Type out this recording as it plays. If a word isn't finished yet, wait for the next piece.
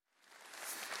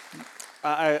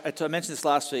I mentioned this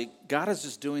last week. God is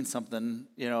just doing something,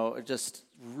 just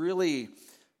really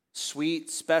sweet,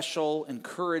 special,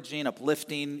 encouraging,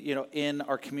 uplifting, in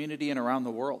our community and around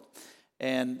the world.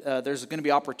 And there's going to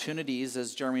be opportunities,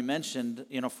 as Jeremy mentioned,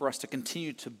 for us to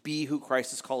continue to be who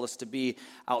Christ has called us to be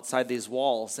outside these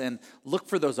walls, and look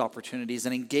for those opportunities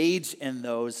and engage in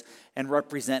those and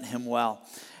represent Him well.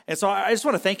 And so I just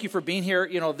want to thank you for being here,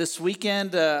 this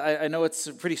weekend. I know it's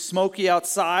pretty smoky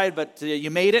outside, but you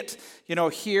made it,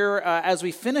 here as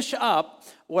we finish up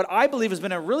what I believe has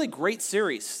been a really great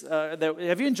series.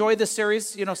 Have you enjoyed this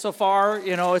series, so far?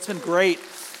 It's been great.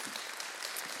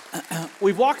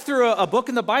 We've walked through a book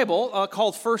in the Bible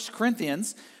called 1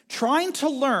 Corinthians, trying to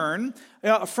learn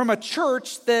from a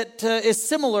church that is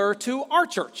similar to our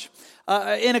church,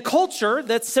 in a culture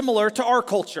that's similar to our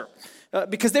culture.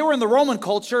 Because they were in the Roman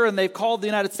culture, and they've called the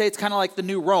United States kind of like the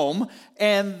new Rome.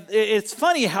 And it's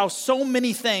funny how so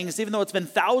many things, even though it's been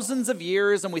thousands of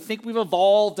years and we think we've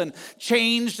evolved and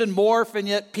changed and morphed, and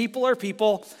yet people are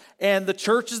people, and the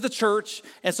church is the church.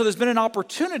 And so there's been an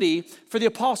opportunity for the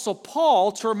Apostle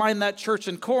Paul to remind that church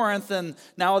in Corinth, and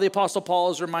now the Apostle Paul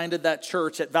has reminded that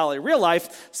church at Valley Real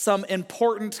Life some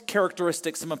important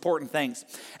characteristics, some important things.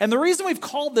 And the reason we've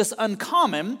called this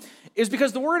uncommon is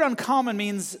because the word uncommon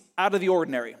means out of the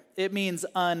ordinary. It means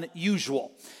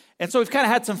unusual. And so we've kind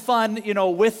of had some fun,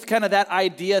 with kind of that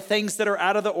idea, things that are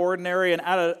out of the ordinary and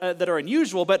that are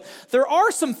unusual. But there are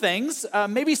some things,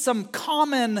 maybe some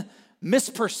common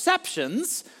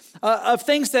misperceptions of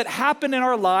things that happen in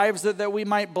our lives that we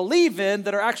might believe in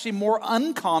that are actually more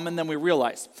uncommon than we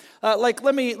realize.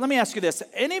 Let me ask you this.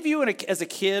 Any of you as a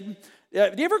kid,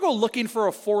 do you ever go looking for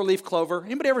a four-leaf clover?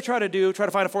 Anybody ever try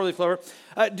to find a four-leaf clover?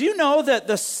 Do you know that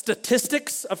the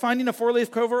statistics of finding a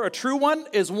four-leaf clover, a true one,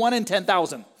 is 1 in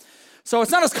 10,000? So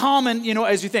it's not as common,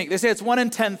 as you think. They say it's 1 in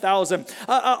 10,000.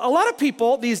 A lot of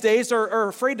people these days are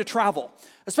afraid to travel,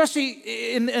 especially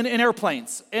in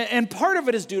airplanes. And part of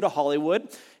it is due to Hollywood,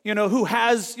 who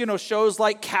has, shows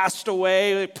like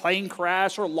Castaway, Plane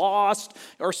Crash, or Lost,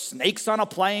 or Snakes on a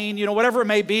Plane, whatever it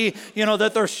may be,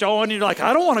 that they're showing. You're like,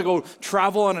 I don't want to go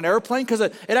travel on an airplane because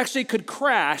it actually could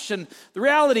crash. And the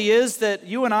reality is that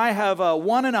you and I have a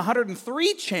 1 in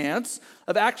 103 chance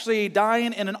of actually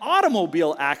dying in an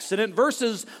automobile accident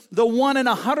versus the 1 in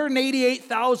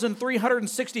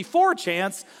 188,364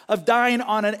 chance of dying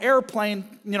on an airplane,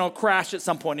 crash at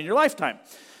some point in your lifetime.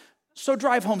 So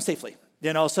drive home safely.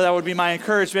 So that would be my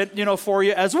encouragement, for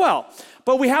you as well.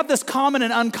 But we have this common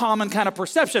and uncommon kind of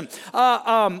perception.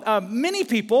 Many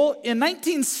people, in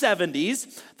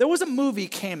 1970s, there was a movie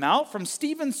came out from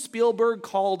Steven Spielberg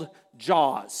called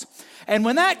Jaws. And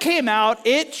when that came out,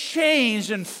 it changed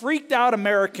and freaked out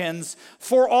Americans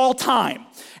for all time.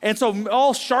 And so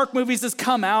all shark movies has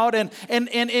come out, and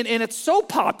it's so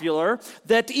popular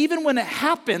that even when it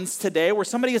happens today, where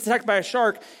somebody gets attacked by a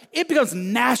shark, it becomes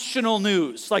national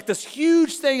news. Like this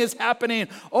huge thing is happening.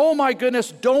 Oh my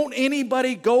goodness, don't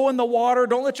anybody go in the water.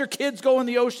 Don't let your kids go in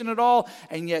the ocean at all.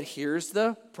 And yet here's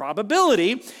the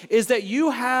probability, is that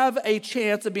you have a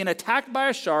chance of being attacked by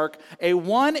a shark, a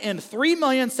 1 in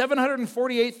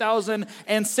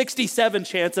 3,748,067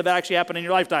 chance of actually happening in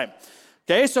your lifetime.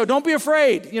 Okay, so don't be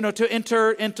afraid, to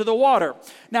enter into the water.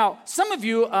 Now, some of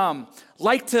you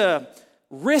like to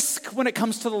risk when it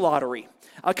comes to the lottery.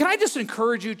 Can I just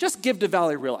encourage you, just give to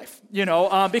Valley Real Life,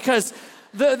 because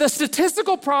the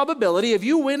statistical probability of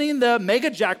you winning the mega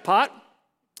jackpot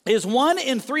is 1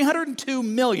 in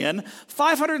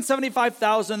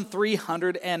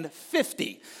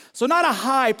 302,575,350. So not a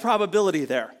high probability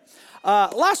there.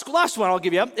 Last one I'll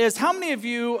give you is how many of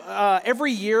you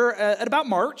every year at about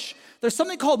March, there's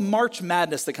something called March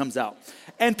Madness that comes out.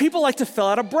 And people like to fill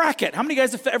out a bracket. How many of you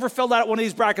guys have ever filled out one of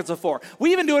these brackets before?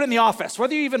 We even do it in the office.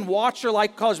 Whether you even watch or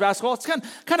like college basketball, it's kind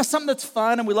of something that's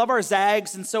fun, and we love our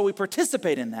Zags, and so we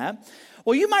participate in that.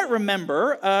 Well, you might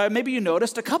remember, maybe you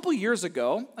noticed, a couple years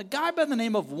ago, a guy by the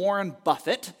name of Warren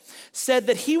Buffett said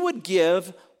that he would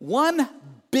give $1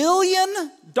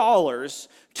 billion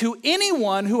to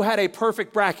anyone who had a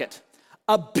perfect bracket.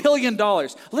 $1 billion.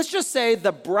 Let's just say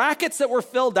the brackets that were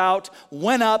filled out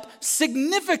went up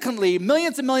significantly,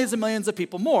 millions and millions and millions of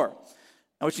people more.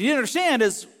 Now, what you need to understand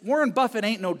is Warren Buffett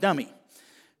ain't no dummy.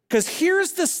 Because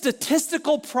here's the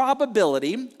statistical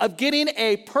probability of getting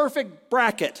a perfect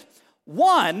bracket.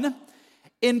 1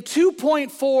 in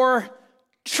 2.4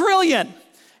 trillion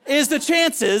is the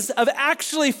chances of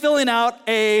actually filling out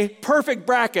a perfect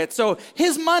bracket. So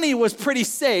his money was pretty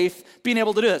safe being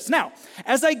able to do this. Now,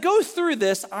 as I go through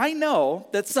this, I know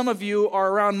that some of you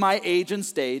are around my age and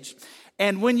stage.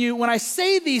 And when I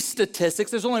say these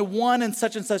statistics, there's only 1 in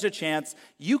such and such a chance,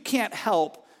 you can't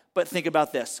help But think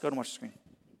about this. Go ahead and watch the screen.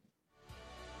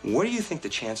 What do you think the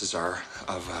chances are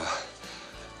of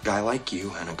a guy like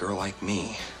you and a girl like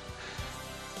me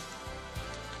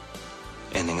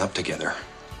ending up together?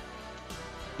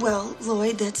 Well,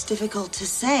 Lloyd, that's difficult to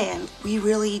say, and we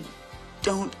really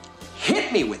don't...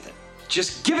 Hit me with it.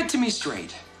 Just give it to me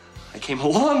straight. I came a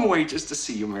long way just to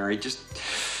see you married. Just,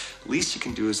 least you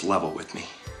can do is level with me.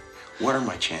 What are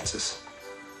my chances?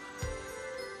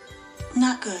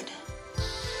 Not good.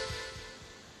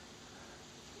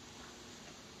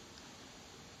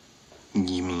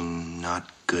 You mean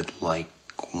not good like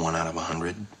 1 out of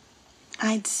 100?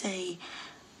 I'd say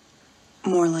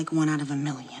more like 1 out of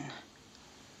 1,000,000.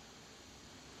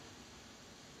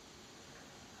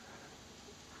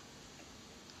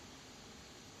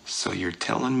 So you're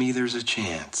telling me there's a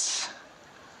chance?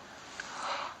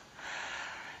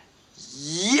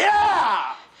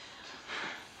 Yeah!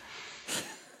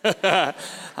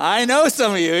 I know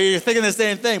some of you, you're thinking the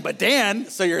same thing, but Dan,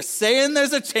 so you're saying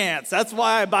there's a chance. That's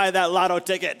why I buy that lotto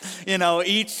ticket,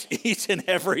 each and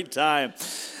every time.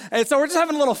 And so we're just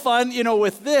having a little fun,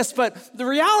 with this, but the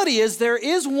reality is there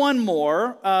is one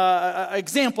more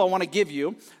example I want to give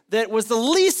you that was the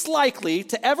least likely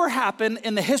to ever happen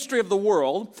in the history of the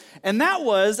world, and that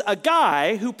was a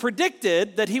guy who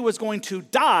predicted that he was going to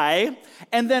die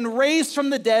and then raised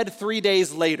from the dead 3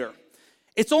 days later.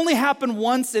 It's only happened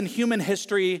once in human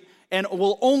history and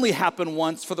will only happen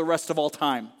once for the rest of all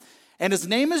time. And his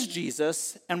name is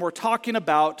Jesus, and we're talking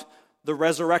about the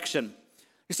resurrection.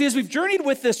 You see, as we've journeyed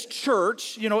with this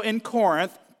church, in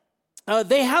Corinth,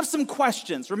 they have some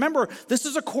questions. Remember, this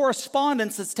is a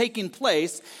correspondence that's taking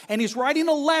place, and he's writing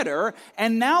a letter,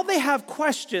 and now they have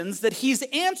questions that he's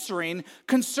answering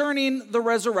concerning the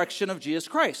resurrection of Jesus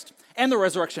Christ and the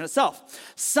resurrection itself.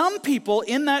 Some people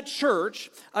in that church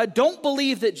don't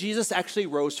believe that Jesus actually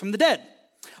rose from the dead,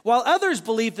 while others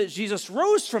believe that Jesus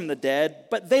rose from the dead,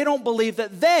 but they don't believe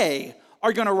that they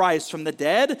are going to rise from the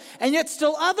dead, and yet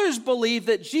still others believe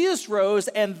that Jesus rose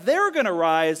and they're going to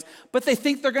rise, but they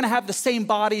think they're going to have the same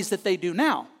bodies that they do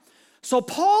now. So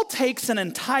Paul takes an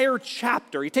entire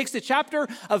chapter. He takes the chapter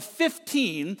of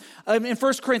 15 in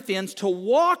 1 Corinthians to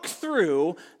walk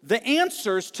through the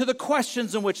answers to the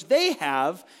questions in which they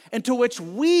have and to which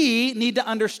we need to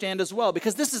understand as well,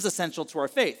 because this is essential to our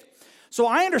faith. So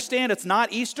I understand it's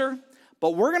not Easter,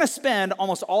 but we're going to spend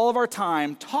almost all of our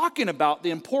time talking about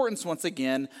the importance, once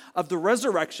again, of the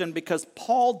resurrection, because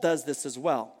Paul does this as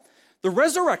well. The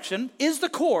resurrection is the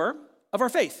core of our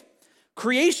faith.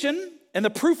 Creation and the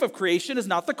proof of creation is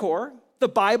not the core. The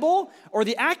Bible or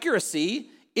the accuracy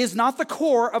is not the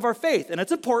core of our faith. And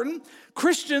it's important.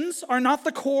 Christians are not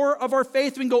the core of our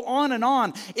faith. We can go on and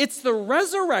on. It's the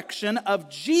resurrection of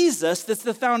Jesus that's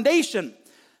the foundation,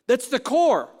 that's the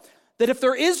core. That if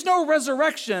there is no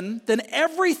resurrection, then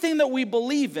everything that we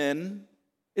believe in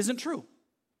isn't true.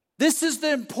 This is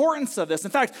the importance of this. In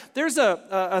fact, there's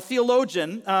a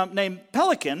theologian named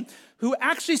Pelikan who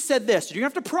actually said this. You're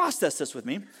going to have to process this with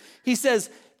me. He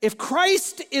says, if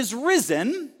Christ is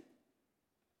risen,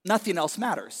 nothing else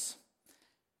matters.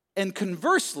 And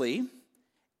conversely,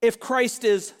 if Christ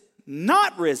is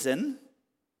not risen,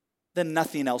 then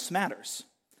nothing else matters.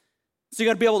 So you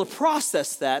got to be able to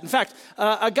process that. In fact,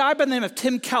 a guy by the name of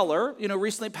Tim Keller,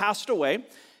 recently passed away.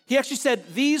 He actually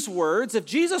said these words: if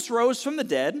Jesus rose from the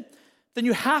dead, then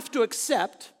you have to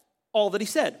accept all that he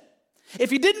said. If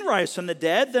he didn't rise from the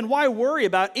dead, then why worry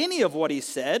about any of what he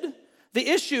said? The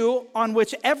issue on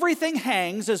which everything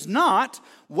hangs is not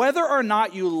whether or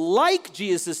not you like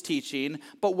Jesus' teaching,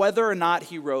 but whether or not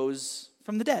he rose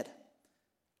from the dead.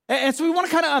 And so we want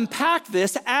to kind of unpack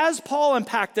this as Paul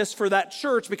unpacked this for that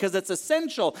church, because it's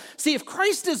essential. See, if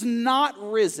Christ is not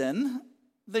risen,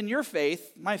 then your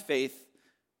faith, my faith,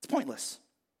 it's pointless.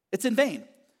 It's in vain.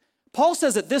 Paul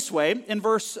says it this way in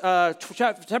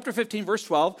chapter 15, verse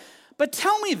 12. But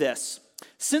tell me this,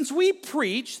 since we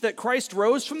preach that Christ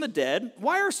rose from the dead,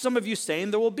 why are some of you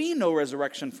saying there will be no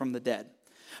resurrection from the dead?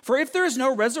 For if there is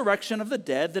no resurrection of the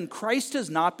dead, then Christ has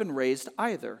not been raised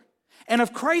either. And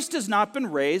if Christ has not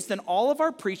been raised, then all of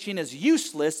our preaching is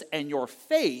useless and your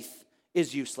faith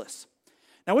is useless.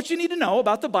 Now, what you need to know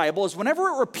about the Bible is whenever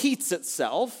it repeats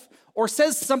itself or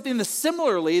says something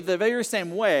similarly the very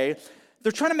same way, the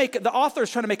author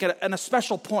is trying to make it a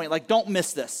special point, like don't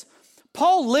miss this.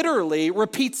 Paul literally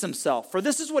repeats himself, for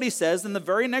this is what he says in the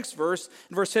very next verse,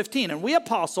 in verse 15. And we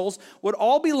apostles would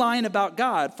all be lying about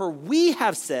God, for we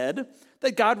have said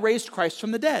that God raised Christ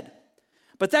from the dead.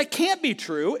 But that can't be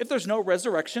true if there's no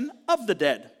resurrection of the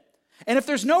dead. And if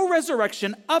there's no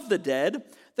resurrection of the dead,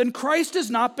 then Christ has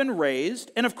not been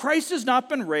raised. And if Christ has not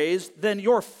been raised, then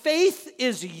your faith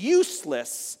is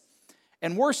useless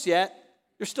And worse yet,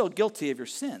 you're still guilty of your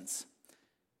sins.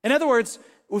 In other words,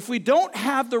 if we don't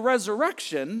have the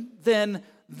resurrection, then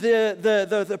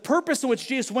the purpose in which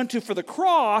Jesus went to for the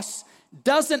cross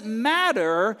doesn't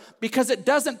matter because it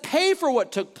doesn't pay for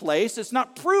what took place. It's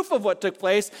not proof of what took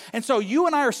place. And so you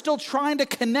and I are still trying to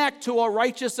connect to a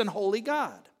righteous and holy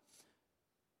God.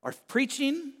 Our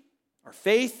preaching, our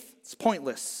faith, it's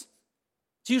pointless.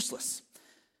 It's useless.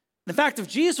 In fact, if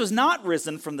Jesus was not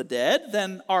risen from the dead,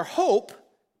 then our hope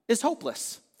is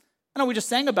hopeless. I know we just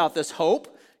sang about this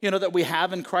hope, that we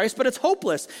have in Christ, but it's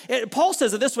hopeless. Paul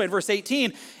says it this way in verse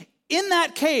 18, in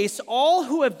that case, all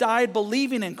who have died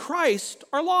believing in Christ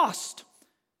are lost.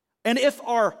 And if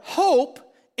our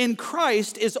hope in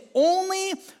Christ is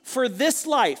only for this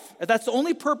life, if that's the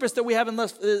only purpose that we have in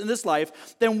this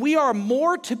life, then we are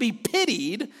more to be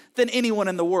pitied than anyone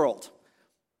in the world.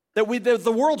 That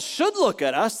the world should look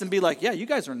at us and be like, yeah, you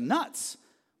guys are nuts.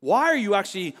 Why are you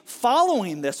actually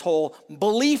following this whole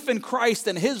belief in Christ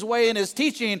and his way and his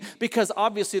teaching? Because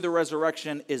obviously the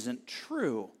resurrection isn't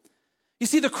true. You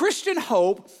see, the Christian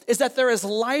hope is that there is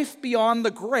life beyond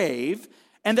the grave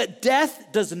and that death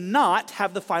does not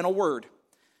have the final word.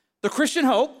 The Christian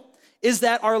hope is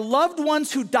that our loved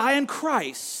ones who die in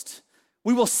Christ,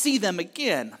 we will see them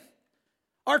again.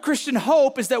 Our Christian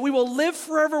hope is that we will live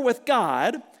forever with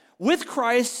God, with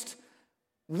Christ,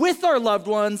 with our loved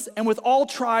ones, and with all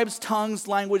tribes, tongues,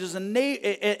 languages, and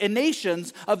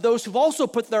nations of those who've also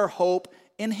put their hope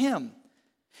in him.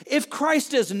 If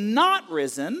Christ is not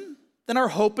risen, then our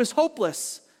hope is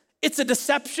hopeless. It's a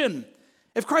deception.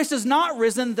 If Christ is not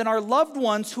risen, then our loved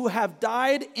ones who have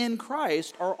died in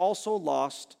Christ are also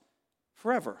lost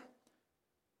forever.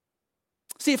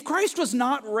 See, if Christ was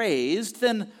not raised,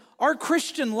 then our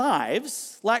Christian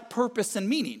lives lack purpose and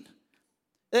meaning.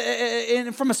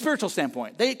 And from a spiritual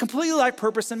standpoint, they completely lack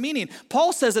purpose and meaning.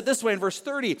 Paul says it this way in verse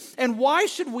 30, and why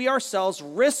should we ourselves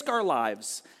risk our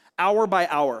lives hour by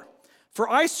hour? For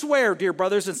I swear, dear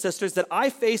brothers and sisters, that I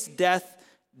face death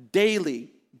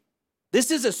daily.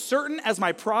 This is as certain as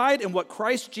my pride in what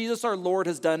Christ Jesus our Lord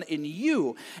has done in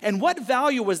you. And what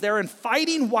value was there in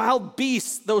fighting wild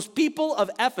beasts, those people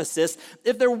of Ephesus,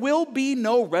 if there will be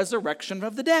no resurrection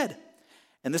of the dead?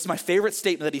 And this is my favorite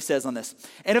statement that he says on this.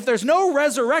 And if there's no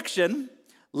resurrection,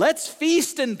 let's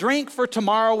feast and drink, for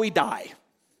tomorrow we die.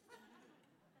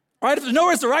 All right, if there's no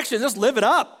resurrection, just live it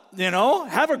up,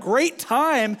 Have a great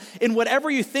time in whatever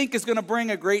you think is going to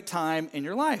bring a great time in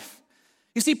your life.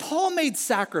 You see, Paul made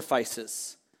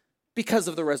sacrifices because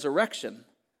of the resurrection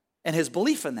and his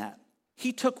belief in that.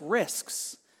 He took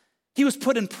risks. He was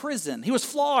put in prison. He was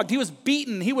flogged. He was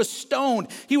beaten. He was stoned.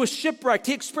 He was shipwrecked.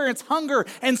 He experienced hunger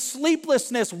and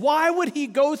sleeplessness. Why would he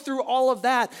go through all of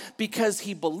that? Because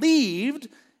he believed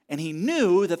and he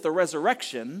knew that the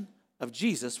resurrection of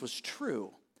Jesus was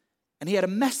true. And he had a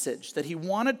message that he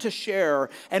wanted to share,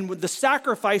 and the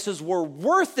sacrifices were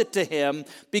worth it to him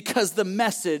because the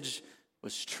message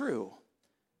was true.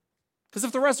 Because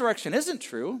if the resurrection isn't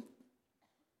true,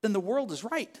 then the world is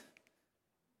right.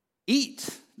 Eat,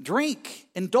 drink,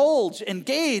 indulge,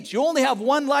 engage. You only have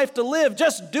one life to live.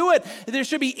 Just do it. If there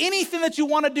should be anything that you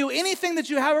want to do, anything that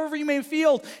you, however you may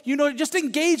feel, just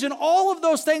engage in all of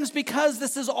those things because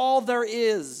this is all there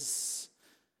is.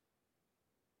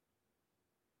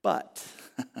 But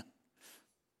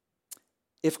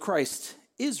if Christ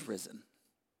is risen,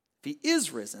 if he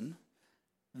is risen,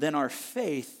 then our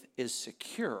faith is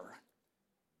secure.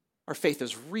 Our faith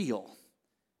is real.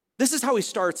 This is how he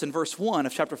starts in verse 1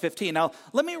 of chapter 15. Now,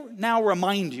 let me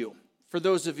remind you, for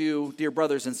those of you, dear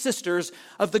brothers and sisters,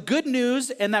 of the good news,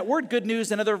 and that word good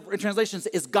news in other translations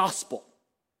is gospel.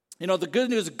 The good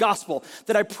news gospel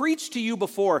that I preached to you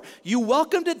before. You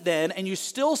welcomed it then, and you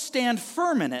still stand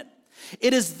firm in it.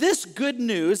 It is this good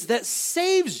news that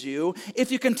saves you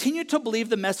if you continue to believe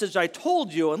the message I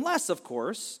told you, unless, of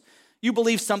course, you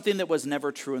believe something that was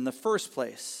never true in the first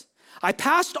place. I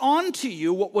passed on to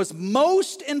you what was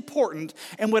most important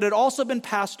and what had also been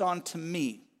passed on to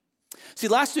me. See,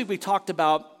 last week we talked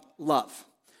about love.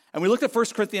 And we looked at 1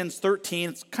 Corinthians 13.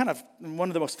 It's kind of one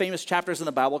of the most famous chapters in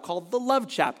the Bible called the love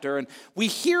chapter. And we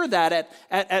hear that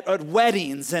at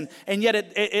weddings. And yet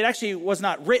it actually was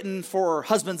not written for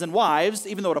husbands and wives,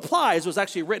 even though it applies. It was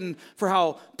actually written for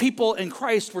how people in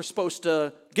Christ were supposed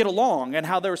to get along and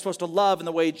how they were supposed to love in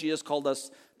the way Jesus called us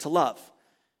to love.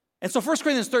 And so 1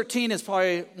 Corinthians 13 is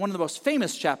probably one of the most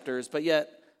famous chapters, but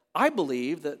yet I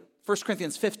believe that 1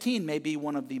 Corinthians 15 may be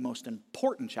one of the most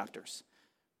important chapters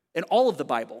in all of the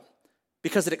Bible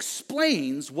because it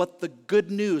explains what the good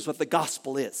news, what the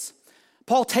gospel is.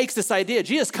 Paul takes this idea.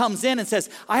 Jesus comes in and says,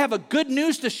 I have a good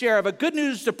news to share. I have a good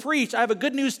news to preach. I have a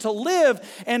good news to live.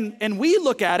 And we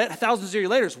look at it thousands of years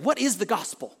later. What is the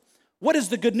gospel? What is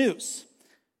the good news?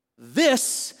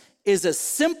 This is as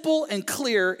simple and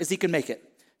clear as he can make it.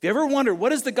 If you ever wondered,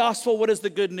 what is the gospel? What is the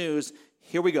good news?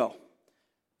 Here we go.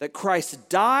 That Christ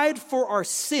died for our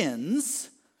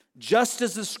sins, just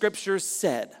as the scriptures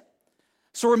said.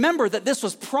 So remember that this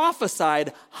was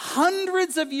prophesied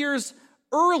hundreds of years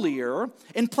earlier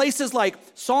in places like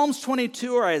Psalms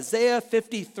 22 or Isaiah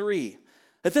 53,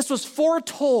 that this was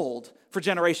foretold for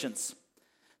generations.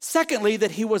 Secondly,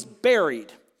 that he was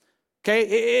buried.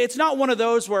 Okay, it's not one of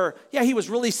those where, he was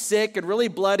really sick and really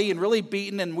bloody and really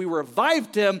beaten and we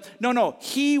revived him. No,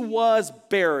 he was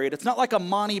buried. It's not like a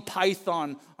Monty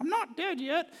Python, I'm not dead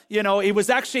yet. He was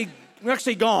actually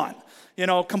gone,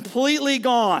 completely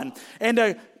gone. And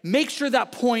to make sure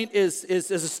that point is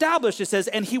established, it says,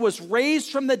 and he was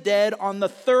raised from the dead on the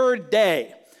third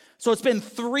day. So it's been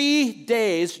 3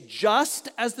 days, just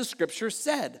as the scripture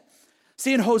said.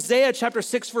 See, in Hosea chapter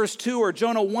 6, verse 2, or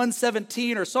Jonah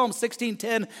 1:17, or Psalm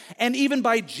 16:10, and even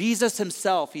by Jesus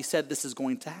himself, he said this is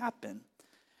going to happen.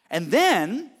 And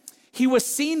then he was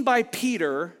seen by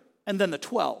Peter and then the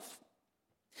 12.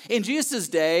 In Jesus'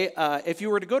 day, if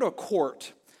you were to go to a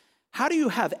court, how do you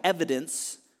have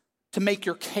evidence to make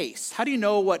your case? How do you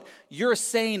know what you're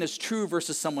saying is true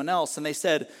versus someone else? And they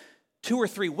said 2 or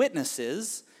 3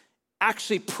 witnesses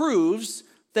actually proves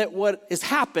that what has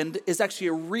happened is actually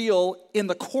real in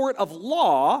the court of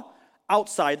law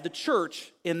outside the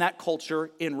church in that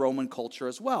culture, in Roman culture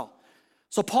as well.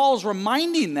 So Paul's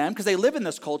reminding them, because they live in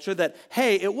this culture, that,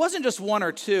 hey, it wasn't just 1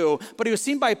 or 2, but he was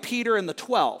seen by Peter and the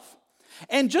 12.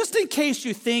 And just in case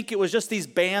you think it was just these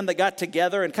band that got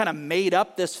together and kind of made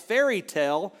up this fairy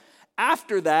tale,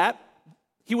 after that,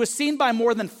 he was seen by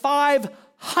more than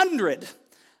 500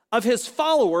 of his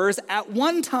followers at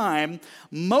one time,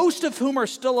 most of whom are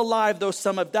still alive, though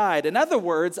some have died. In other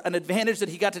words, an advantage that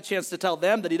he got the chance to tell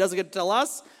them that he doesn't get to tell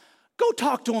us, go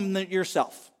talk to them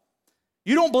yourself.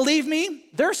 You don't believe me?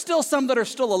 There's still some that are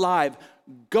still alive.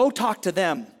 Go talk to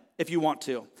them if you want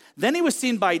to. Then he was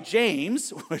seen by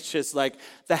James, which is like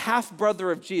the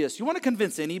half-brother of Jesus. You want to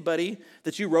convince anybody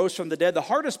that you rose from the dead? The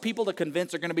hardest people to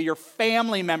convince are going to be your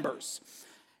family members.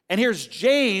 And here's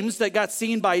James that got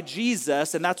seen by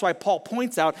Jesus, and that's why Paul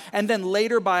points out, and then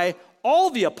later by all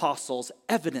the apostles,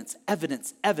 evidence.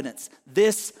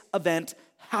 This event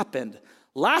happened.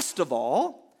 Last of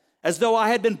all, as though I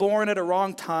had been born at a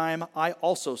wrong time, I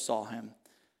also saw him.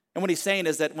 And what he's saying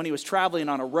is that when he was traveling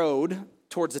on a road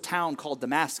towards a town called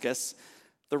Damascus,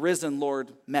 the risen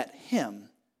Lord met him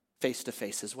face to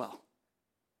face as well.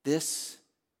 This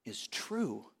is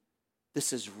true.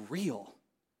 This is real.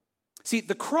 See,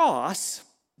 the cross,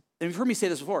 and you've heard me say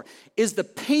this before, is the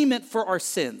payment for our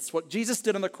sins. What Jesus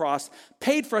did on the cross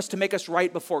paid for us to make us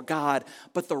right before God,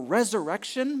 but the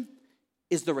resurrection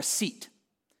is the receipt.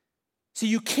 So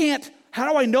you can't,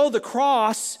 how do I know the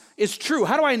cross is true?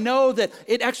 How do I know that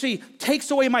it actually takes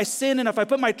away my sin, and if I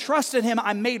put my trust in him,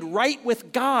 I'm made right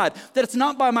with God, that it's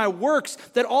not by my works,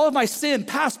 that all of my sin,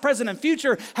 past, present, and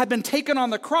future, have been taken on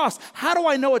the cross? How do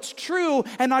I know it's true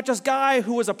and not just a guy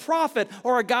who was a prophet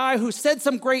or a guy who said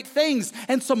some great things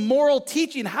and some moral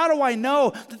teaching? How do I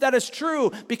know that that is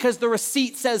true? Because the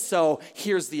receipt says so.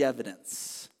 Here's the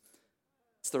evidence.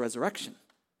 It's the resurrection.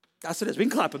 That's what it is. We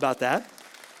can clap about that.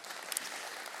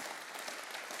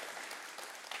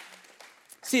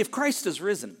 See, if Christ is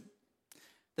risen,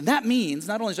 then that means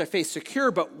not only is our faith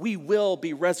secure, but we will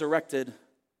be resurrected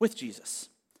with Jesus.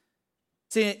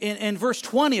 See, in verse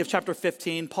 20 of chapter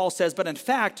 15, Paul says, but in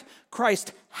fact,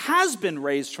 Christ has been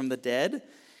raised from the dead.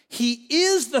 He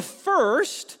is the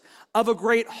first of a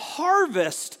great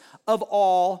harvest of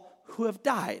all who have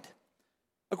died.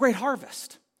 A great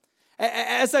harvest.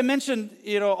 As I mentioned,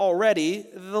 already,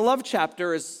 the love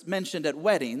chapter is mentioned at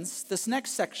weddings. This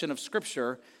next section of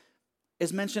scripture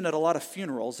is mentioned at a lot of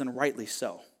funerals, and rightly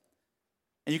so.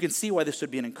 And you can see why this would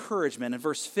be an encouragement. In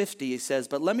verse 50, he says,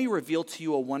 but let me reveal to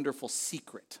you a wonderful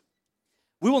secret.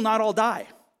 We will not all die,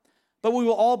 but we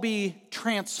will all be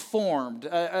transformed.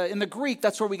 In the Greek,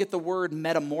 that's where we get the word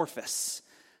metamorphosis,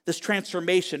 this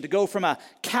transformation, to go from a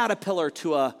caterpillar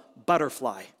to a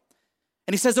butterfly.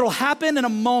 And he says it'll happen in a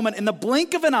moment, in the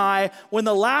blink of an eye, when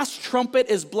the last trumpet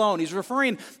is blown. He's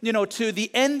referring, to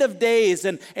the end of days.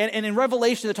 And in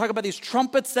Revelation, they talk about these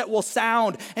trumpets that will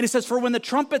sound. And he says, for when the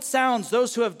trumpet sounds,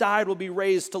 those who have died will be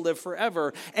raised to live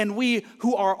forever. And we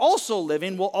who are also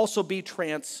living will also be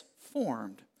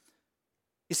transformed.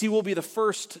 You see, we'll be the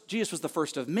first. Jesus was the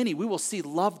first of many. We will see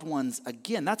loved ones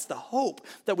again. That's the hope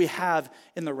that we have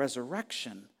in the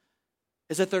resurrection.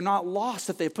 is that they're not lost,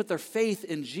 that they put their faith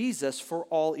in Jesus for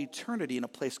all eternity in a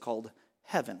place called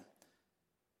heaven.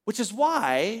 Which is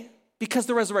why, because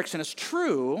the resurrection is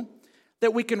true,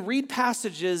 that we can read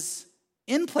passages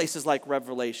in places like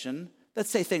Revelation that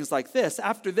say things like this: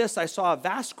 after this I saw a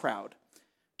vast crowd,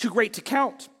 too great to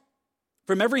count,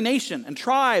 from every nation and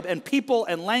tribe and people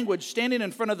and language, standing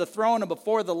in front of the throne and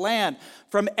before the Lamb,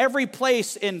 from every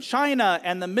place in China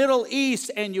and the Middle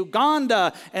East and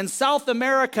Uganda and South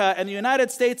America and the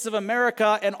United States of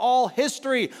America and all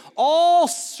history, all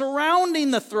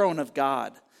surrounding the throne of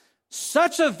God.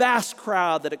 Such a vast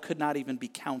crowd that it could not even be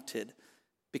counted,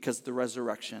 because the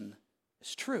resurrection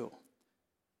is true.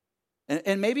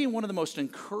 And maybe one of the most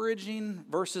encouraging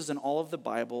verses in all of the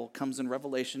Bible comes in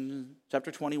Revelation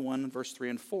chapter 21, verse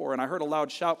 3 and 4. And I heard a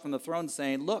loud shout from the throne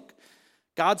saying, "Look,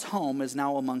 God's home is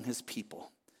now among his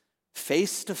people,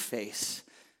 face to face,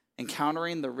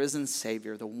 encountering the risen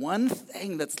Savior." The one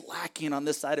thing that's lacking on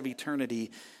this side of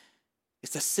eternity is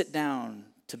to sit down,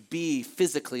 to be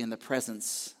physically in the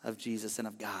presence of Jesus and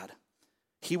of God.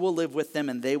 He will live with them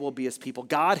and they will be his people.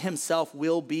 God himself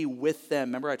will be with them.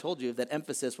 Remember, I told you that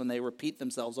emphasis when they repeat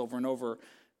themselves over and over.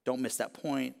 Don't miss that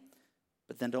point,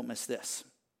 but then don't miss this.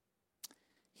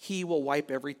 He will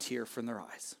wipe every tear from their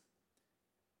eyes,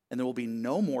 and there will be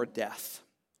no more death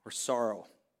or sorrow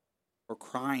or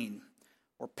crying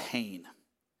or pain.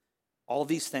 All of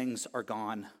these things are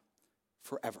gone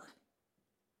forever.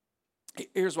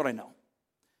 Here's what I know.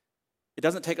 It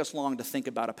doesn't take us long to think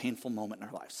about a painful moment in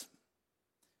our lives.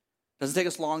 It doesn't take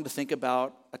us long to think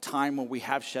about a time when we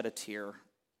have shed a tear.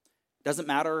 It doesn't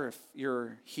matter if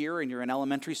you're here and you're in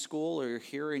elementary school or you're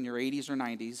here in your 80s or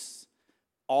 90s.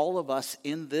 All of us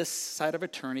in this side of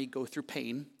eternity go through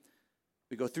pain.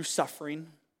 We go through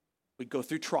suffering. We go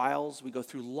through trials. We go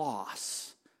through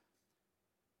loss.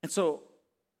 And so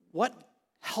what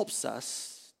helps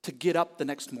us to get up the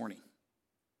next morning?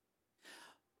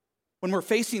 When we're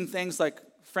facing things like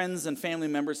friends and family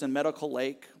members in Medical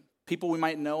Lake, people we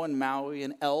might know in Maui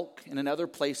and Elk and in other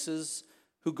places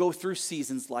who go through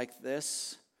seasons like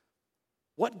this,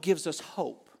 what gives us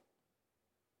hope?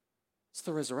 It's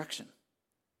the resurrection.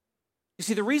 You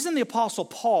see, the reason the Apostle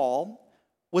Paul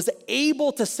was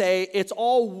able to say it's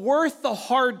all worth the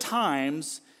hard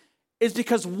times is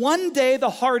because one day the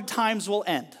hard times will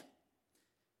end.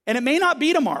 And it may not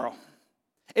be tomorrow.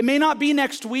 It may not be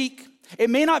next week. It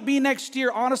may not be next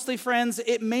year. Honestly, friends,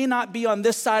 it may not be on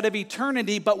this side of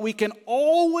eternity, but we can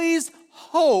always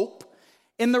hope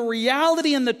in the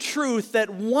reality and the truth that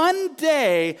one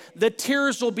day the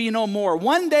tears will be no more.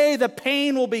 One day the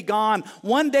pain will be gone.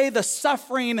 One day the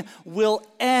suffering will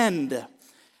end.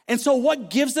 And so what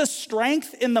gives us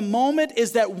strength in the moment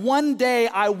is that one day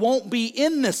I won't be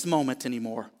in this moment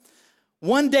anymore.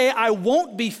 One day I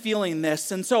won't be feeling this.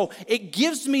 And so it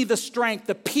gives me the strength,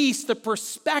 the peace, the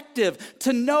perspective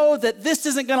to know that this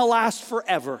isn't going to last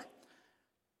forever.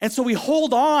 And so we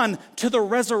hold on to the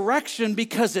resurrection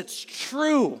because it's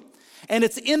true. And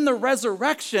it's in the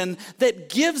resurrection that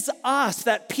gives us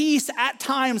that peace at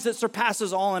times that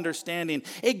surpasses all understanding.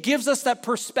 It gives us that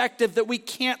perspective that we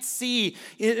can't see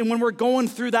when we're going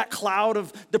through that cloud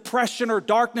of depression or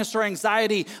darkness or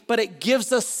anxiety, but it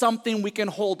gives us something we can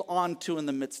hold on to in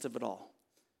the midst of it all.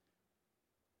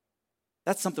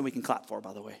 That's something we can clap for,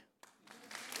 by the way.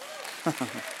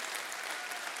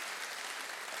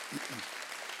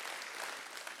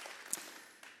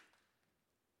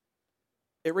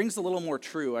 It rings a little more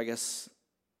true, I guess,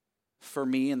 for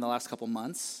me in the last couple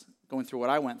months, going through what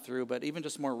I went through, but even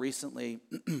just more recently,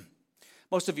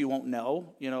 most of you won't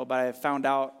know, but I found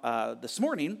out this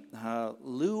morning,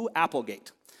 Lou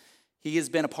Applegate. He has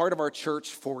been a part of our church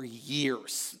for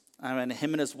years. I mean,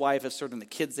 him and his wife have served in the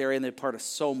kids area, and they're part of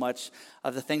so much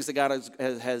of the things that God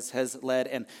has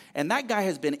led. And that guy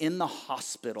has been in the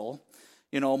hospital,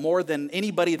 more than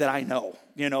anybody that I know,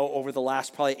 over the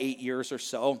last probably 8 years or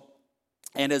so.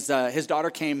 And as his daughter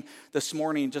came this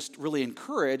morning, just really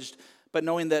encouraged, but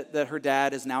knowing that her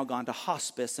dad is now gone to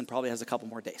hospice and probably has a couple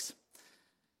more days.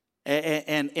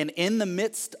 And in the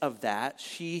midst of that,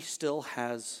 she still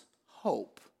has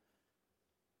hope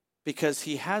because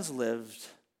he has lived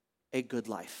a good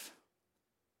life.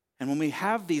 And when we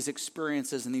have these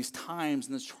experiences and these times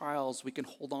and these trials, we can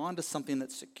hold on to something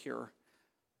that's secure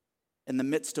in the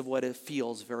midst of what it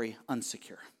feels very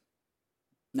unsecure.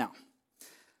 Now,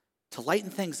 to lighten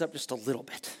things up just a little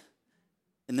bit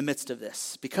in the midst of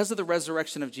this, because of the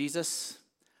resurrection of Jesus,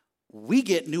 we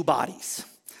get new bodies.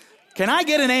 Can I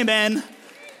get an amen?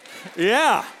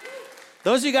 Yeah.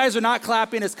 Those of you guys are not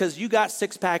clapping, it's because you got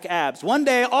six-pack abs. One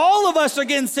day, all of us are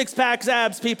getting six-pack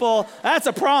abs, people. That's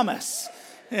a promise.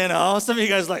 Some of you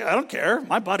guys are like, I don't care.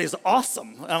 My body's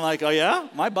awesome. And I'm like, oh yeah?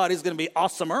 My body's going to be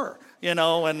awesomer,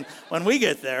 when we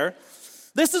get there.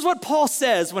 This is what Paul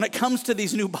says when it comes to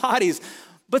these new bodies.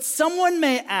 But someone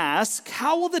may ask,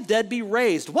 how will the dead be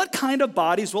raised? What kind of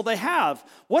bodies will they have?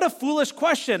 What a foolish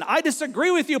question. I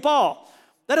disagree with you, Paul.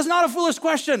 That is not a foolish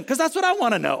question, because that's what I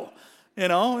want to know.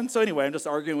 And so anyway, I'm just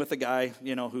arguing with the guy,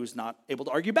 who's not able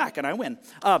to argue back, and I win.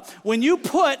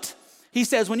 He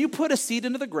says, when you put a seed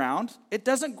into the ground, it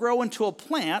doesn't grow into a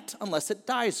plant unless it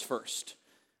dies first.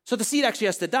 So the seed actually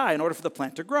has to die in order for the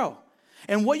plant to grow.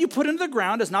 And what you put into the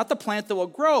ground is not the plant that will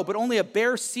grow, but only a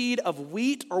bare seed of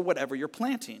wheat or whatever you're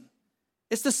planting.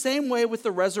 It's the same way with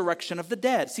the resurrection of the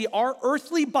dead. See, our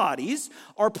earthly bodies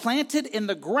are planted in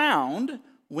the ground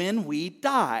when we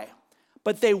die,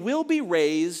 but they will be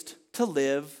raised to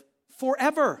live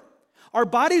forever. Our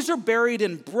bodies are buried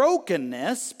in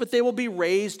brokenness, but they will be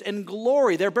raised in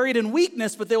glory. They're buried in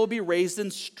weakness, but they will be raised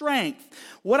in strength.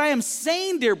 What I am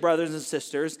saying, dear brothers and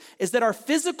sisters, is that our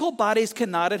physical bodies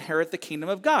cannot inherit the kingdom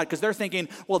of God, because they're thinking,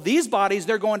 well, these bodies,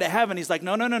 they're going to heaven. He's like,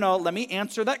 no. Let me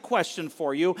answer that question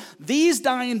for you. These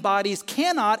dying bodies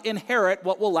cannot inherit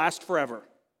what will last forever.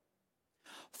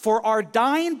 For our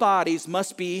dying bodies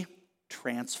must be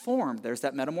transformed. There's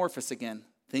that metamorphosis again.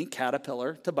 Think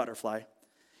caterpillar to butterfly.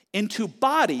 Into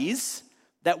bodies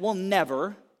that will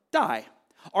never die.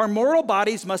 Our mortal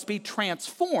bodies must be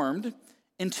transformed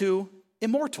into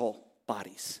immortal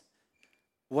bodies.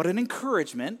 What an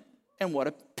encouragement and what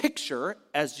a picture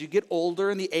as you get older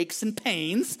and the aches and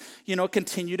pains,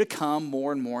 continue to come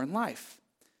more and more in life.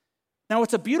 Now,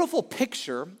 it's a beautiful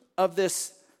picture of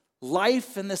this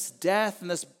life and this death and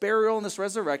this burial and this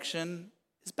resurrection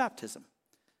is baptism.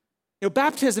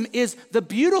 Baptism is the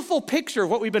beautiful picture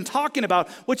of what we've been talking about,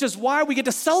 which is why we get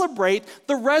to celebrate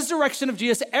the resurrection of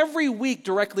Jesus every week,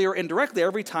 directly or indirectly,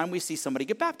 every time we see somebody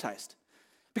get baptized.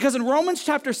 Because in Romans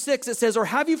chapter 6, it says, or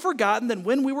have you forgotten that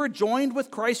when we were joined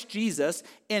with Christ Jesus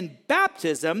in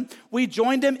baptism, we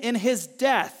joined him in his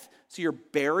death. So you're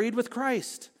buried with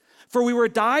Christ. For we were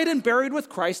died and buried with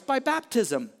Christ by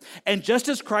baptism. And just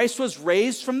as Christ was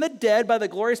raised from the dead by the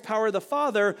glorious power of the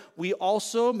Father, we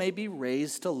also may be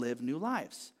raised to live new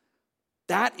lives.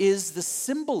 That is the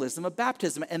symbolism of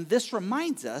baptism. And this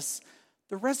reminds us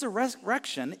the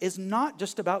resurrection is not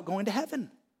just about going to heaven.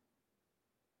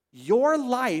 Your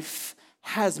life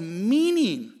has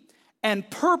meaning and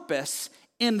purpose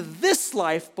in this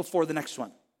life before the next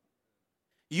one.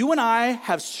 You and I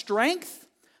have strength,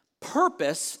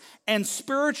 purpose, and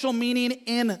spiritual meaning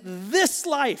in this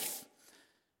life.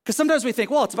 Because sometimes we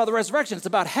think, well, it's about the resurrection, it's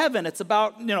about heaven, it's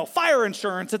about, fire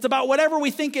insurance, it's about whatever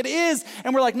we think it is.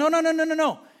 And we're like,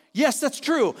 no. Yes, that's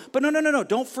true. But no.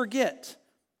 Don't forget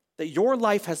that your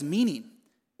life has meaning.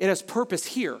 It has purpose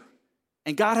here.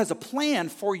 And God has a plan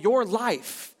for your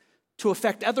life to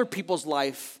affect other people's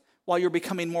life while you're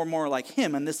becoming more and more like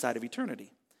him on this side of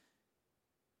eternity.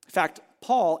 In fact,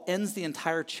 Paul ends the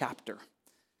entire chapter.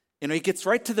 He gets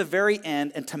right to the very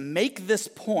end, and to make this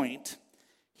point,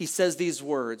 he says these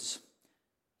words.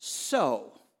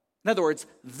 So, in other words,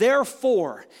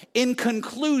 therefore, in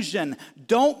conclusion,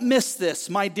 don't miss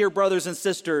this, my dear brothers and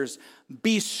sisters.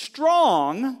 Be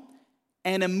strong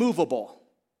and immovable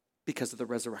because of the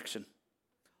resurrection.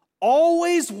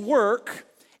 Always work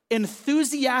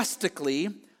enthusiastically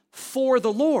for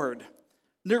the Lord,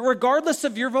 regardless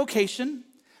of your vocation.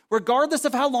 Regardless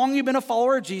of how long you've been a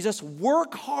follower of Jesus,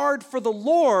 work hard for the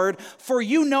Lord, for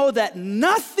you know that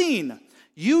nothing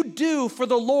you do for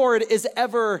the Lord is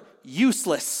ever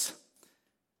useless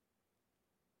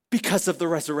because of the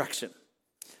resurrection.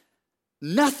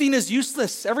 Nothing is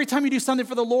useless. Every time you do something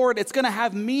for the Lord, it's going to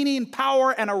have meaning,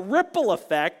 power, and a ripple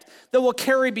effect that will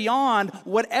carry beyond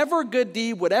whatever good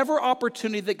deed, whatever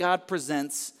opportunity that God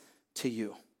presents to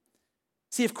you.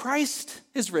 See, if Christ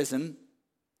is risen,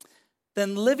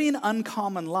 then living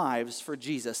uncommon lives for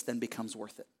Jesus then becomes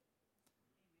worth it.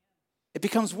 It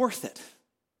becomes worth it.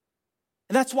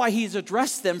 And that's why he's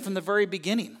addressed them from the very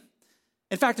beginning.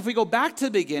 In fact, if we go back to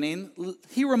the beginning,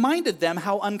 he reminded them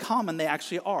how uncommon they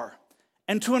actually are.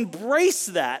 And to embrace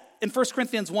that, in 1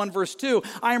 Corinthians 1 verse 2,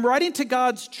 I am writing to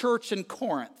God's church in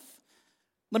Corinth.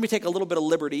 Let me take a little bit of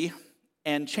liberty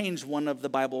and change one of the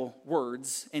Bible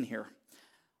words in here.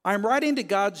 I am writing to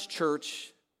God's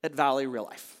church at Valley Real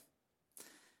Life.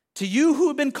 To you who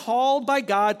have been called by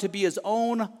God to be his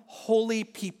own holy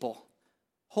people.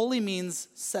 Holy means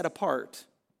set apart,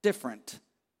 different,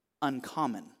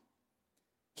 uncommon.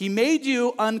 He made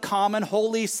you uncommon,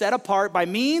 holy, set apart by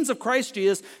means of Christ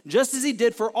Jesus, just as he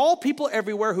did for all people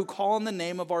everywhere who call on the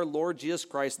name of our Lord Jesus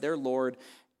Christ, their Lord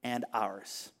and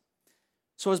ours.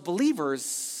 So as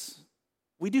believers,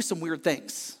 we do some weird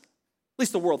things. At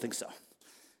least the world thinks so.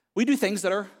 We do things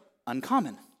that are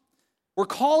uncommon. We're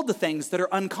called to things that are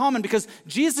uncommon because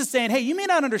Jesus is saying, hey, you may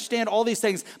not understand all these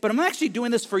things, but I'm actually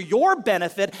doing this for your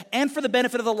benefit and for the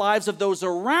benefit of the lives of those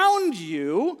around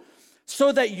you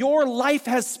so that your life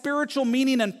has spiritual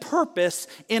meaning and purpose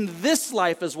in this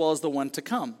life as well as the one to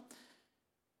come.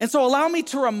 And so allow me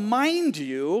to remind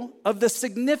you of the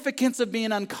significance of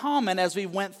being uncommon as we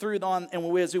went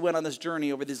on this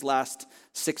journey over these last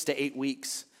 6 to 8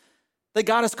 weeks. That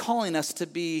God is calling us to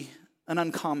be an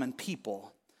uncommon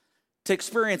people, to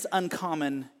experience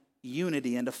uncommon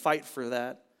unity and to fight for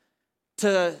that,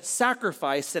 to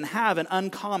sacrifice and have an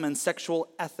uncommon sexual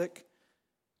ethic,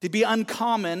 to be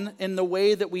uncommon in the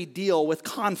way that we deal with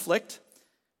conflict,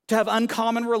 to have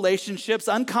uncommon relationships,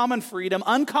 uncommon freedom,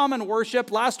 uncommon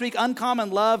worship, last week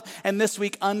uncommon love, and this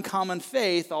week uncommon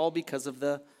faith, all because of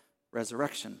the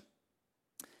resurrection.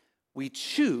 We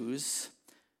choose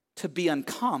to be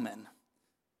uncommon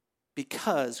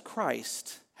because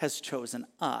Christ has chosen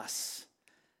us.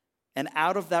 And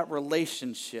out of that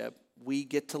relationship, we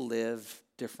get to live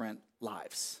different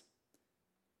lives.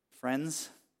 Friends,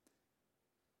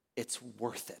 it's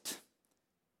worth it.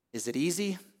 Is it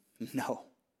easy? No.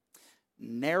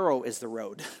 Narrow is the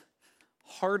road.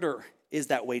 Harder is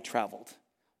that way traveled.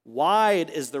 Wide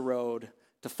is the road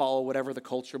to follow whatever the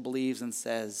culture believes and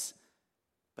says.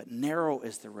 But narrow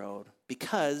is the road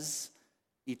because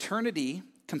eternity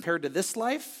compared to this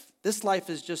life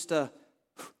is just a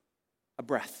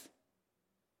breath.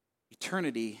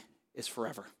 Eternity is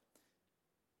forever.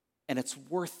 And it's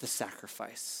worth the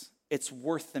sacrifice. It's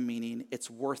worth the meaning.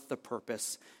 It's worth the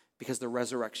purpose because the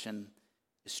resurrection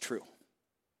is true.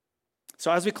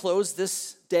 So as we close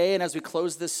this day and as we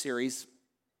close this series,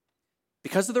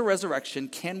 because of the resurrection,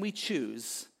 can we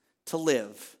choose to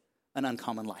live an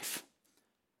uncommon life?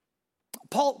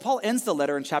 Paul ends the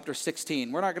letter in chapter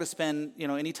 16. We're not going to spend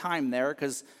any time there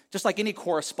because just like any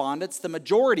correspondence, the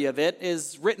majority of it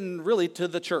is written really to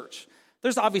the church.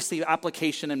 There's obviously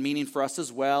application and meaning for us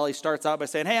as well. He starts out by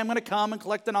saying, hey, I'm going to come and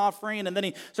collect an offering. And then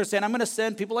he starts saying, I'm going to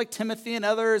send people like Timothy and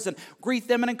others and greet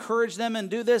them and encourage them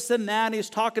and do this and that. And he's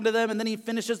talking to them. And then he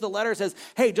finishes the letter and says,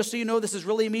 hey, just so you know, this is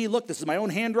really me. Look, this is my own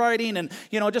handwriting. And,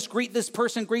 just greet this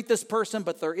person.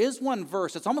 But there is one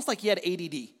verse. It's almost like he had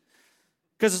ADD.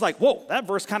 Because it's like, whoa, that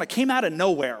verse kind of came out of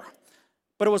nowhere.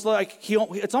 But it was like,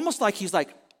 it's almost like he's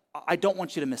like, I don't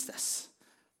want you to miss this.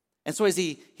 And so as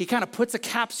he kind of puts a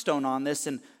capstone on this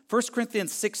in 1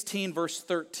 Corinthians 16, verse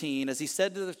 13, as he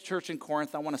said to the church in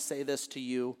Corinth, I want to say this to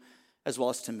you as well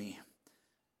as to me.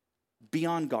 Be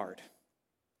on guard.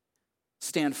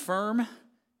 Stand firm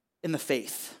in the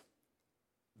faith.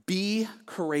 Be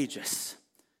courageous.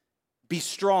 Be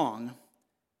strong.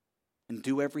 And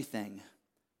do everything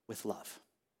with love.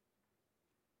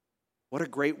 What a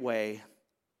great way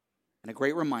and a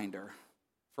great reminder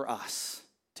for us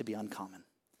to be uncommon.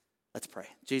 Let's pray.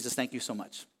 Jesus, thank you so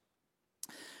much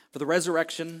for the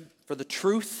resurrection, for the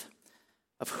truth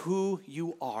of who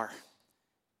you are.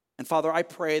 And Father, I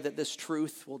pray that this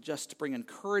truth will just bring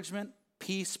encouragement,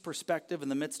 peace, perspective in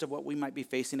the midst of what we might be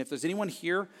facing. If there's anyone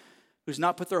here who's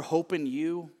not put their hope in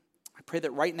you, I pray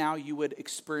that right now you would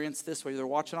experience this, whether they're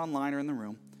watching online or in the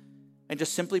room, and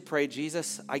just simply pray,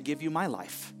 Jesus, I give you my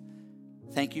life.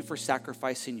 Thank you for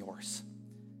sacrificing yours.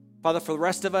 Father, for the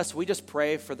rest of us, we just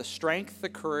pray for the strength, the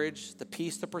courage, the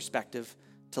peace, the perspective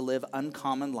to live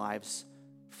uncommon lives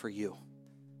for you.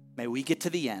 May we get to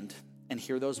the end and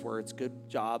hear those words, good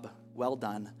job, well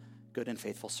done, good and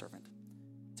faithful servant.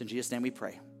 It's in Jesus' name we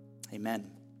pray.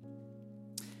 Amen.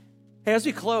 Hey, as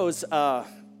we close,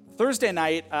 Thursday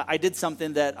night, I did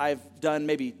something that I've done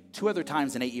maybe 2 other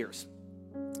times in 8 years.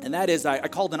 And that is I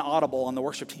called an audible on the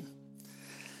worship team.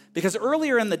 Because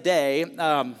earlier in the day,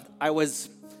 I was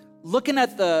looking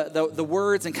at the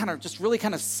words and kind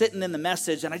of sitting in the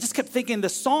message, and I just kept thinking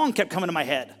this song kept coming to my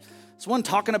head. It's one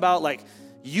talking about like,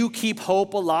 you keep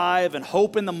hope alive and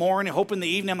hope in the morning, hope in the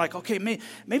evening. I'm like, okay, maybe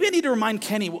I need to remind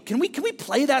Kenny, can we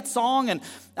play that song? And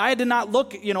I did not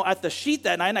look, at the sheet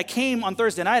that night, and I came on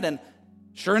Thursday night, and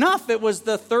sure enough, it was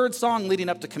the third song leading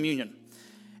up to communion.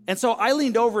 And so I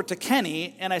leaned over to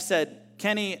Kenny, and I said,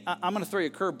 Kenny, I'm going to throw you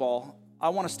a curveball. I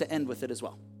want us to end with it as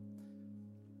well.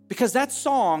 Because that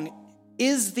song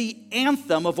is the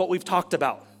anthem of what we've talked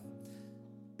about.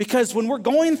 Because when we're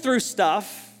going through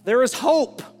stuff, there is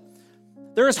hope.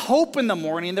 There is hope in the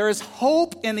morning. There is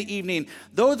hope in the evening.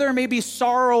 Though there may be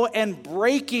sorrow and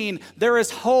breaking, there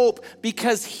is hope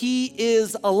because he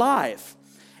is alive.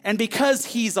 And because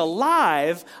he's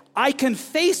alive, I can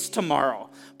face tomorrow.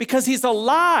 Because he's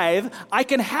alive, I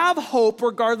can have hope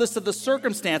regardless of the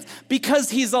circumstance.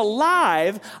 Because he's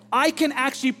alive, I can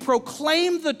actually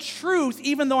proclaim the truth,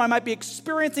 even though I might be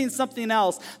experiencing something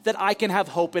else, that I can have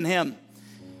hope in him.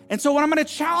 And so what I'm going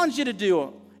to challenge you to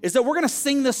do is that we're going to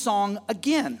sing this song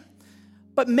again.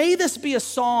 But may this be a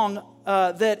song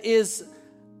that is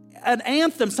an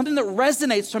anthem, something that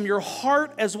resonates from your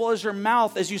heart as well as your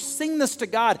mouth as you sing this to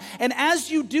God. And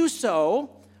as you do so,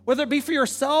 whether it be for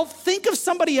yourself, think of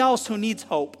somebody else who needs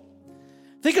hope.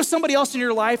 Think of somebody else in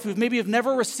your life who maybe have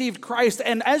never received Christ.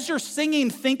 And as you're singing,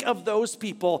 think of those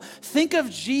people. Think of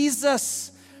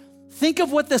Jesus. Think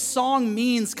of what this song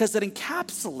means, because it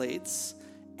encapsulates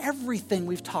everything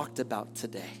we've talked about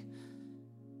today.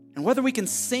 And whether we can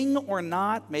sing or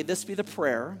not, may this be the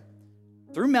prayer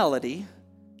through melody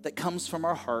that comes from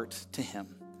our heart to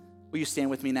him. Will you stand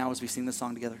with me now as we sing this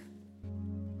song together?